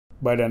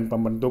Badan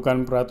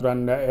Pembentukan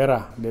Peraturan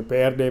Daerah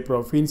DPRD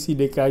Provinsi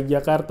DKI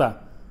Jakarta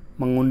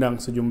mengundang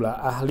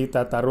sejumlah ahli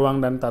tata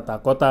ruang dan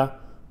tata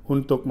kota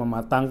untuk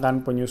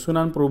mematangkan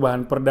penyusunan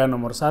perubahan Perda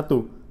Nomor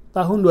 1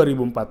 Tahun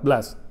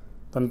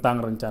 2014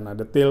 tentang Rencana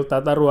Detail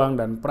Tata Ruang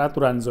dan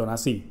Peraturan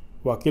Zonasi.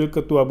 Wakil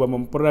Ketua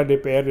Bapemperda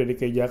DPRD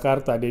DKI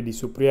Jakarta, Dedi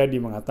Supriyadi,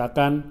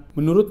 mengatakan,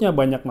 menurutnya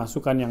banyak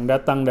masukan yang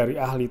datang dari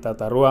ahli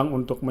tata ruang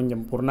untuk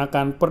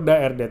menyempurnakan Perda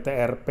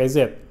RDTR-PZ,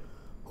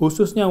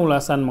 khususnya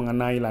ulasan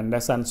mengenai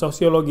landasan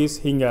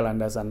sosiologis hingga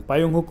landasan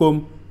payung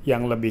hukum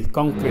yang lebih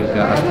konkret.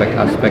 Juga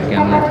aspek-aspek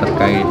yang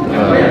terkait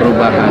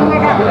perubahan,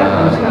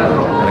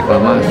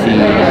 reklamasi,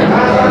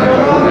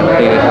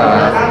 RTH,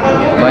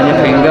 banyak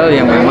angle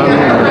yang memang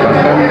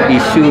merupakan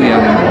isu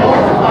yang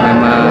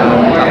memang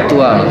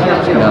aktual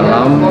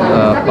dalam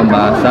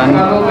pembahasan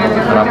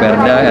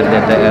Perda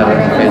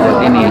RDTR-PZ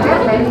ini.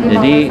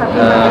 Jadi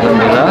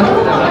alhamdulillah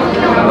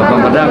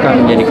Bapemperda akan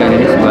menjadikan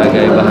ini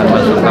sebagai bahan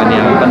masukan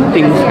yang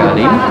penting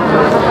sekali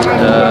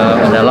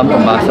dalam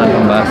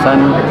pembahasan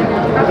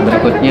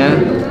berikutnya.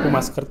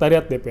 Humas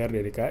Sekretariat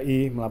DPRD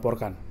DKI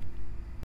melaporkan.